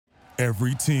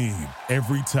Every team,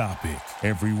 every topic,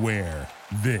 everywhere.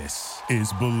 This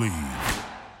is Believe.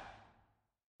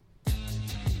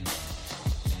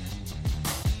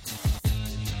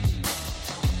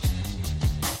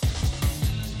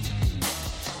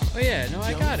 Oh yeah, no,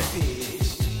 I got it.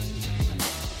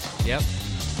 Yep.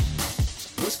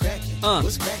 What's cracking?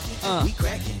 What's cracking? We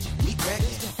cracking,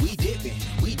 we dipping,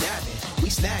 we diving,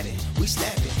 we sliding, we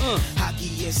slapping.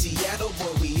 Hockey in Seattle,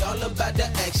 boy, we all about the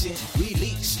action.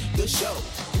 Release the show,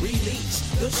 release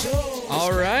the show.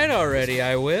 All right, already,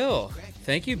 I will.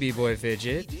 Thank you, B-Boy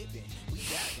Fidget.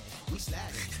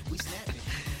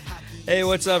 Hey,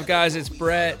 what's up, guys? It's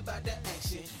Brett.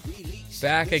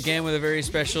 Back again with a very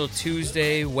special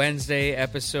Tuesday, Wednesday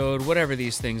episode, whatever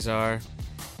these things are.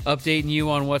 Updating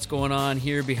you on what's going on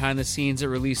here behind the scenes at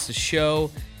Release the Show.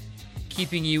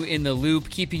 Keeping you in the loop,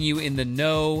 keeping you in the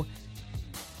know.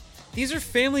 These are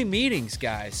family meetings,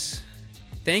 guys.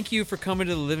 Thank you for coming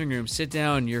to the living room. Sit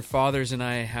down. Your fathers and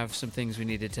I have some things we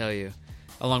need to tell you,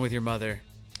 along with your mother,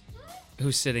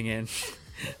 who's sitting in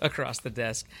across the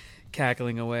desk,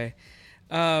 cackling away.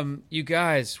 You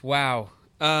guys, wow.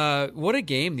 What a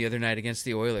game the other night against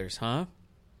the Oilers, huh?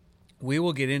 We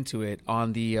will get into it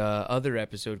on the other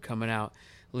episode coming out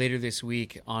later this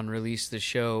week on Release the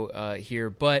Show here.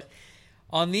 But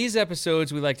on these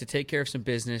episodes, we like to take care of some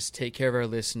business, take care of our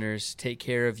listeners, take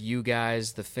care of you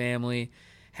guys, the family,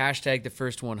 hashtag the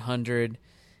first 100.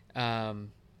 And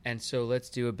so let's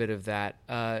do a bit of that.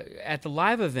 At the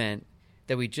live event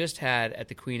that we just had at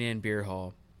the Queen Anne Beer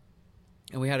Hall,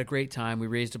 and we had a great time. We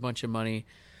raised a bunch of money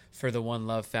for the One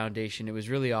Love Foundation. It was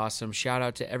really awesome. Shout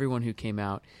out to everyone who came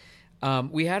out.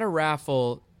 We had a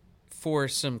raffle for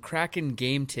some Kraken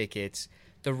game tickets.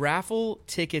 The raffle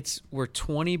tickets were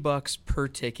 $20 per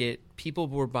ticket. People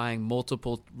were buying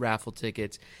multiple raffle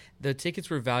tickets. The tickets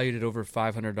were valued at over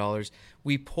 $500.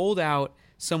 We pulled out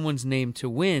someone's name to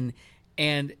win,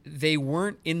 and they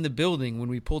weren't in the building when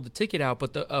we pulled the ticket out,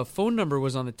 but the phone number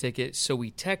was on the ticket, so we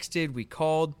texted, we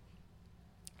called,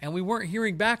 and we weren't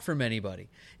hearing back from anybody.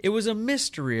 It was a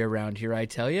mystery around here, I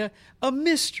tell you. A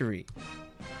mystery.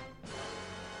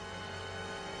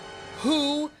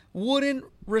 Who wouldn't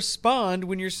respond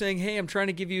when you're saying, hey, I'm trying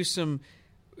to give you some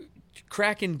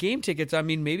Kraken game tickets? I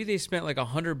mean, maybe they spent like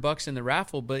 $100 in the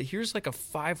raffle, but here's like a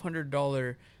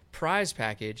 $500 prize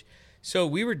package. So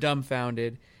we were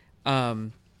dumbfounded.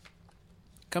 Come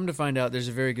to find out, there's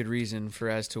a very good reason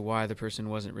as to why the person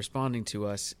wasn't responding to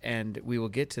us, and we will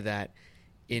get to that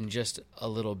in just a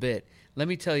little bit. Let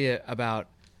me tell you about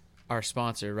our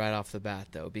sponsor right off the bat,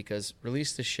 though, because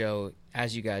Release the Show,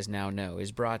 as you guys now know,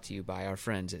 is brought to you by our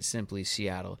friends at Simply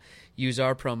Seattle. Use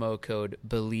our promo code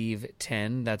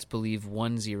BELIEVE10, that's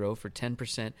BELIEVE10, for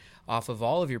 10% off of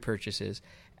all of your purchases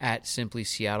at Simply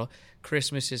Seattle.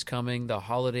 Christmas is coming. The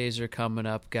holidays are coming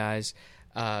up, guys.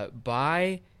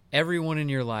 Buy everyone in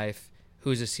your life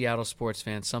who's a Seattle sports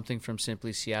fan something from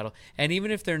Simply Seattle. And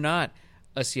even if they're not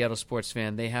a Seattle sports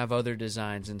fan, they have other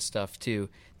designs and stuff too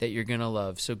that you're going to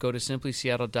love. So go to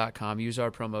simplyseattle.com, use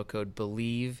our promo code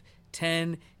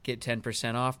BELIEVE10, get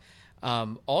 10% off.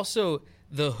 Also,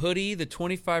 the hoodie, the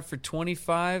 25 for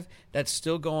 25, that's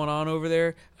still going on over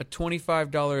there. A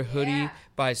 $25 hoodie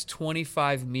buys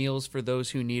 25 meals for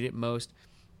those who need it most.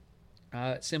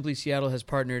 Simply Seattle has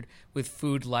partnered with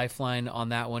Food Lifeline on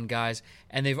that one, guys,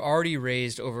 and they've already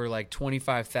raised over like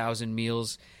 25,000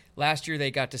 meals. Last year,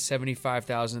 they got to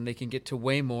 75,000. They can get to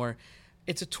way more.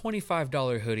 It's a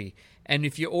 $25 hoodie. And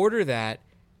if you order that,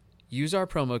 use our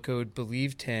promo code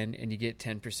BELIEVE10 and you get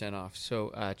 10% off.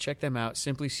 So check them out.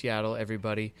 Simply Seattle,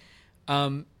 everybody.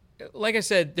 Like I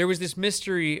said, there was this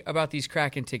mystery about these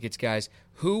Kraken tickets, guys.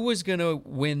 Who was going to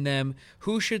win them?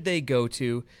 Who should they go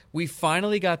to? We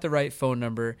finally got the right phone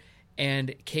number,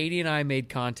 and Katie and I made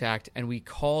contact, and we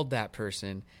called that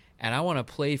person. And I want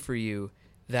to play for you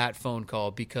that phone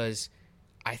call because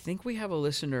I think we have a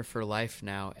listener for life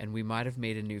now, and we might have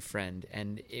made a new friend,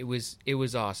 and it was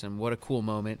awesome. What a cool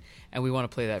moment, and we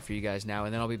want to play that for you guys now,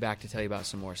 and then I'll be back to tell you about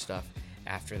some more stuff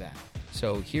after that.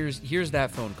 So here's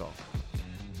that phone call.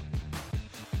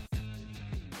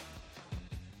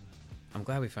 I'm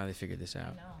glad we finally figured this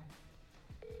out.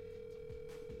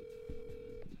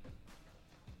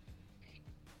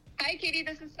 Hi, Katie.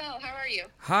 This is Sal. How are you?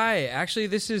 Hi. Actually,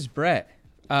 this is Brett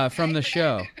from the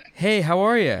show. Hey, how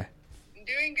are you?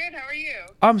 Doing good. How are you?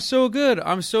 I'm so good.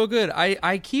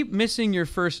 I keep missing your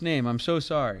first name. I'm so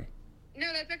sorry.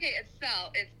 No, that's okay. It's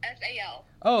Sal. It's S-A-L.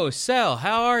 Oh, Sal.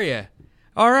 How are you?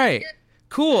 All right.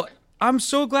 Cool. I'm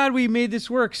so glad we made this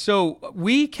work. So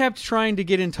we kept trying to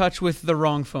get in touch with the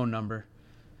wrong phone number.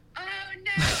 Oh,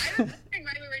 no. I was wondering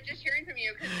why we were just hearing from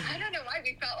you because I don't know why.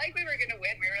 We felt like we were going to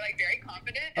win. We were like very confident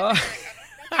opened it, and we were like,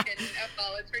 oh, that's good.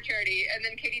 Well, it's for charity. And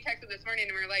then Katie texted this morning,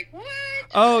 and we were like, what?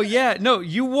 Oh, yeah. No,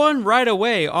 you won right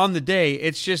away on the day.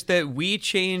 It's just that we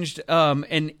changed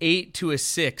an 8 to a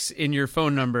 6 in your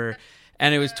phone number,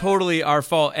 and it was totally our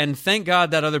fault. And thank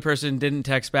God that other person didn't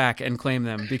text back and claim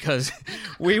them, because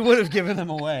we would have given them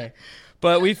away.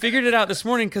 But we figured it out this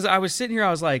morning, because I was sitting here,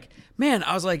 I was like,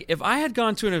 if I had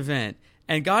gone to an event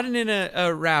and gotten in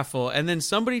a raffle, and then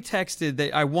somebody texted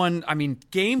that I won,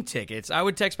 game tickets, I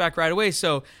would text back right away.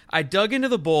 So I dug into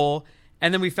the bowl,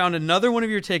 and then we found another one of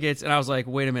your tickets, and I was like,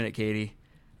 wait a minute, Katie,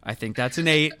 I think that's an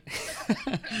 8.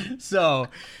 So,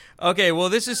 okay, well,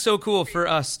 this is so cool for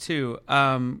us, too.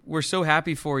 We're so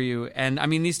happy for you, and,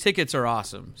 these tickets are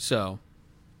awesome, so.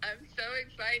 I'm so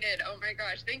excited. Oh, my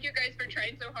gosh. Thank you guys for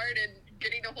trying so hard and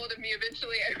getting a hold of me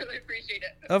eventually. I really appreciate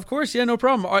it. Of course, yeah, no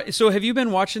problem. So have you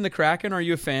been watching the Kraken? Are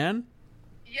you a fan?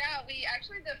 Yeah, we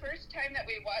actually, the first time that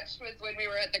we watched was when we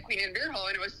were at the Queen Anne Beer Hall,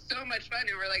 and it was so much fun,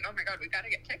 and we're like, oh my God, we got to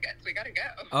get tickets. We got to go.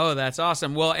 Oh, that's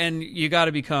awesome. Well, and you got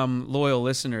to become loyal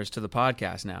listeners to the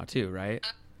podcast now, too, right?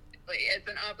 Absolutely. It's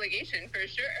an obligation for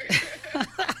sure.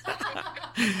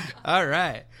 All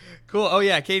right. Cool. Oh,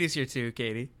 yeah, Katie's here, too,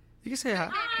 Katie. You can say hi.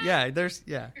 Yeah,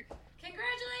 yeah.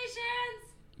 Congratulations!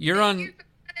 You're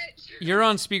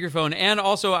on speakerphone, and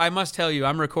also I must tell you,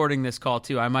 I'm recording this call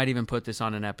too. I might even put this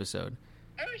on an episode.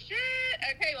 Oh shit!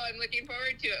 Okay, well I'm looking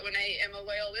forward to it. When I am a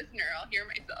loyal listener, I'll hear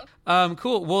myself.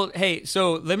 Cool. Well, hey,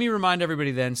 so let me remind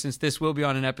everybody then, since this will be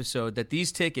on an episode, that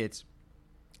these tickets,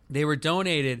 they were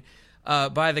donated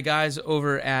by the guys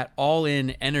over at All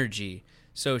In Energy.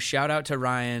 So shout out to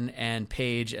Ryan and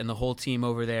Paige and the whole team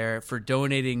over there for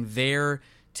donating their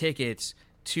tickets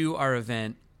to our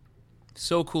event.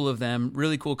 So cool of them.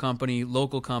 Really cool company,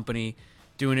 local company,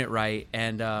 doing it right.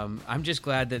 And I'm just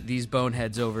glad that these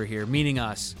boneheads over here, meaning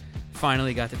us,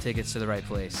 finally got the tickets to the right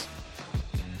place.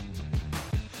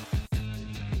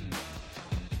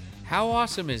 How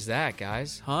awesome is that,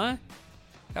 guys? Huh?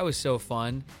 That was so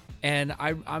fun. And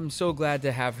I'm so glad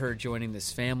to have her joining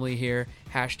this family here.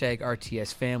 Hashtag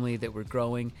RTS family, that we're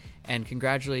growing. And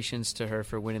congratulations to her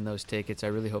for winning those tickets. I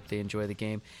really hope they enjoy the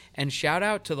game. And shout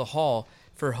out to the Hall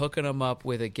for hooking them up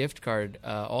with a gift card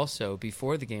also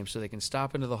before the game, so they can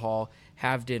stop into the Hall,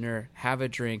 have dinner, have a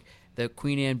drink. The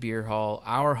Queen Anne Beer Hall,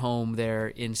 our home there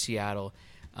in Seattle.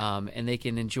 And they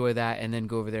can enjoy that and then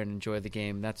go over there and enjoy the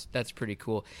game. That's pretty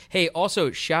cool. Hey, also,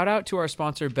 shout out to our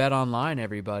sponsor, BetOnline,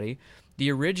 everybody.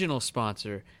 The original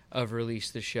sponsor of Release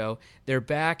the Show. They're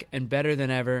back and better than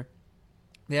ever.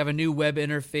 They have a new web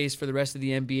interface for the rest of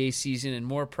the NBA season and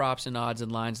more props and odds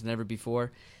and lines than ever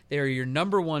before. They are your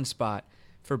number one spot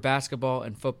for basketball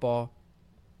and football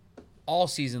all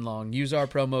season long. Use our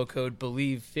promo code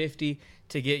BELIEVE50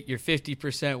 to get your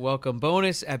 50% welcome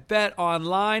bonus at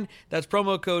BetOnline. That's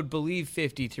promo code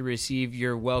BELIEVE50 to receive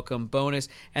your welcome bonus.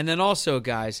 And then also,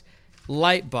 guys,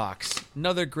 Lightbox,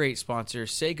 another great sponsor.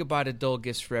 Say goodbye to dull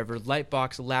gifts forever.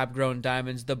 Lightbox lab-grown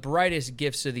diamonds, the brightest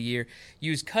gifts of the year.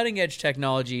 Use cutting-edge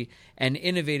technology and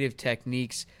innovative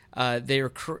techniques.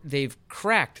 They've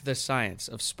cracked the science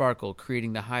of sparkle,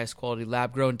 creating the highest quality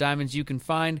lab-grown diamonds you can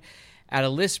find at a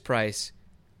list price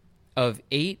of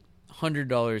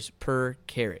 $800 per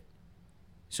carat.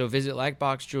 So visit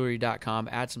lightboxjewelry.com.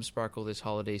 Add some sparkle this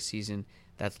holiday season.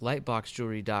 That's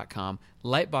lightboxjewelry.com.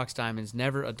 Lightbox diamonds,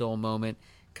 never a dull moment.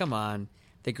 Come on.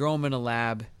 They grow them in a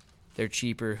lab. They're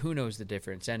cheaper. Who knows the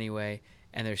difference anyway?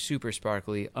 And they're super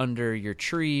sparkly under your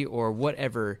tree or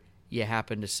whatever you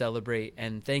happen to celebrate.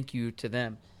 And thank you to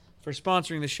them for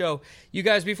sponsoring the show. You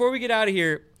guys, before we get out of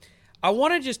here, I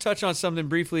want to just touch on something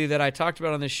briefly that I talked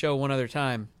about on this show one other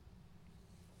time.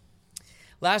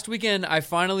 Last weekend, I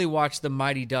finally watched the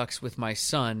Mighty Ducks with my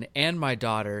son and my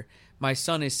daughter. My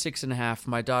son is 6.5,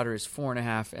 my daughter is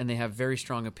 4.5, and they have very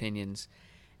strong opinions.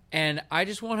 And I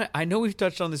just want to, I know we've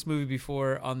touched on this movie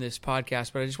before on this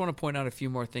podcast, but I just want to point out a few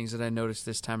more things that I noticed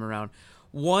this time around.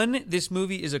 One, this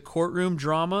movie is a courtroom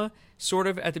drama, sort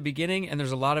of at the beginning, and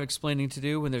there's a lot of explaining to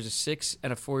do when there's a 6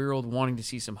 and a 4-year-old wanting to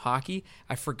see some hockey.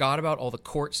 I forgot about all the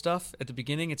court stuff at the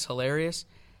beginning. It's hilarious.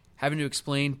 Having to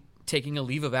explain taking a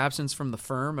leave of absence from the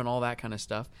firm and all that kind of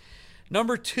stuff.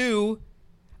 Number 2,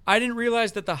 I didn't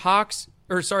realize that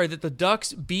the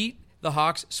Ducks beat the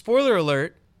Hawks. Spoiler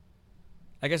alert.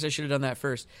 I guess I should have done that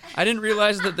first. I didn't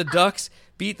realize that the Ducks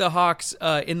beat the Hawks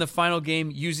in the final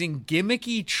game using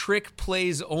gimmicky trick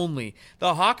plays only.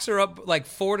 The Hawks are up like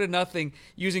 4-0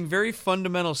 using very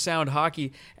fundamental sound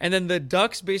hockey, and then the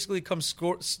Ducks basically come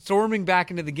storming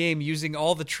back into the game using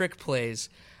all the trick plays.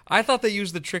 I thought they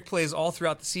used the trick plays all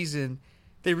throughout the season.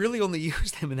 They really only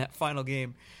used them in that final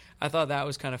game. I thought that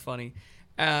was kind of funny.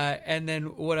 And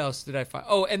then what else did I find?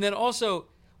 Oh, and then also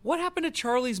What happened to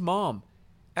Charlie's mom?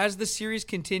 As the series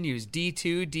continues,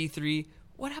 D2, D3,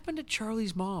 what happened to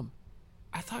Charlie's mom?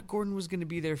 I thought Gordon was going to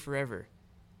be there forever.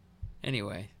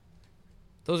 Anyway,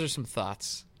 those are some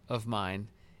thoughts of mine.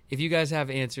 If you guys have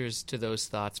answers to those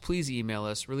thoughts, please email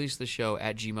us,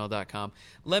 releasetheshow@gmail.com.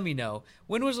 Let me know.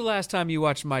 When was the last time you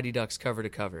watched Mighty Ducks cover to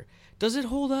cover? Does it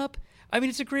hold up? I mean,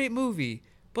 it's a great movie,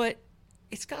 but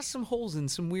it's got some holes and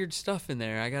some weird stuff in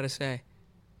there, I gotta say.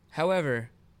 However,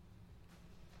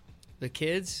 the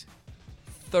kids,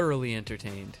 thoroughly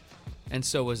entertained, and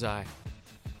so was I.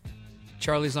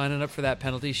 Charlie's lining up for that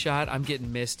penalty shot. I'm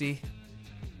getting misty.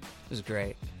 It was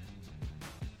great.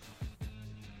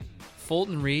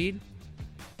 Fulton Reed,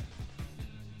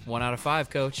 1 out of 5,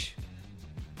 coach.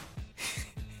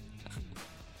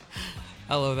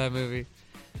 I love that movie.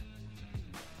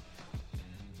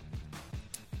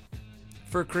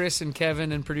 For Chris and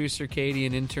Kevin and producer Katie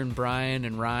and intern Brian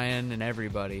and Ryan and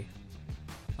everybody,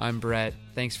 I'm Brett.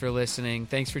 Thanks for listening.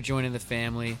 Thanks for joining the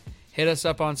family. Hit us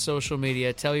up on social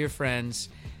media. Tell your friends.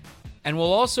 And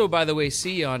we'll also, by the way,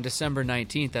 see you on December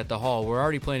 19th at the Hall. We're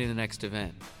already planning the next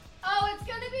event. Oh, it's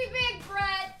gonna be big,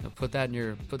 Brett. Now put that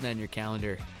in your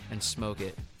calendar and smoke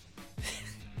it.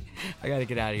 I gotta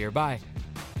get out of here. Bye.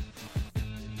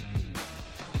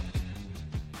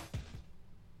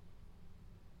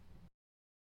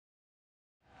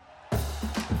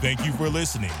 Thank you for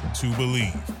listening to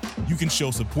Believe. You can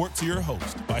show support to your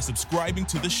host by subscribing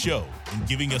to the show and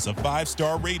giving us a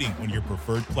 5-star rating on your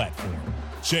preferred platform.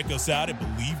 Check us out at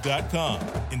Believe.com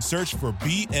and search for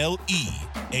BLEAV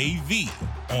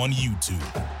on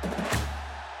YouTube.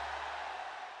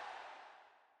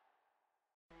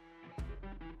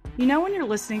 You know when you're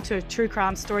listening to a true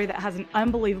crime story that has an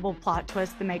unbelievable plot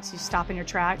twist that makes you stop in your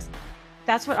tracks?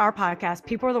 That's what our podcast,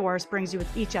 People Are the Worst, brings you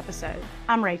with each episode.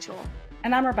 I'm Rachel.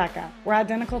 And I'm Rebecca. We're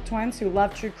identical twins who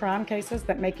love true crime cases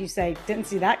that make you say, didn't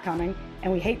see that coming,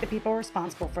 and we hate the people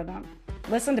responsible for them.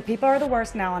 Listen to People Are the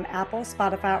Worst now on Apple,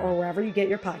 Spotify, or wherever you get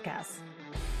your podcasts.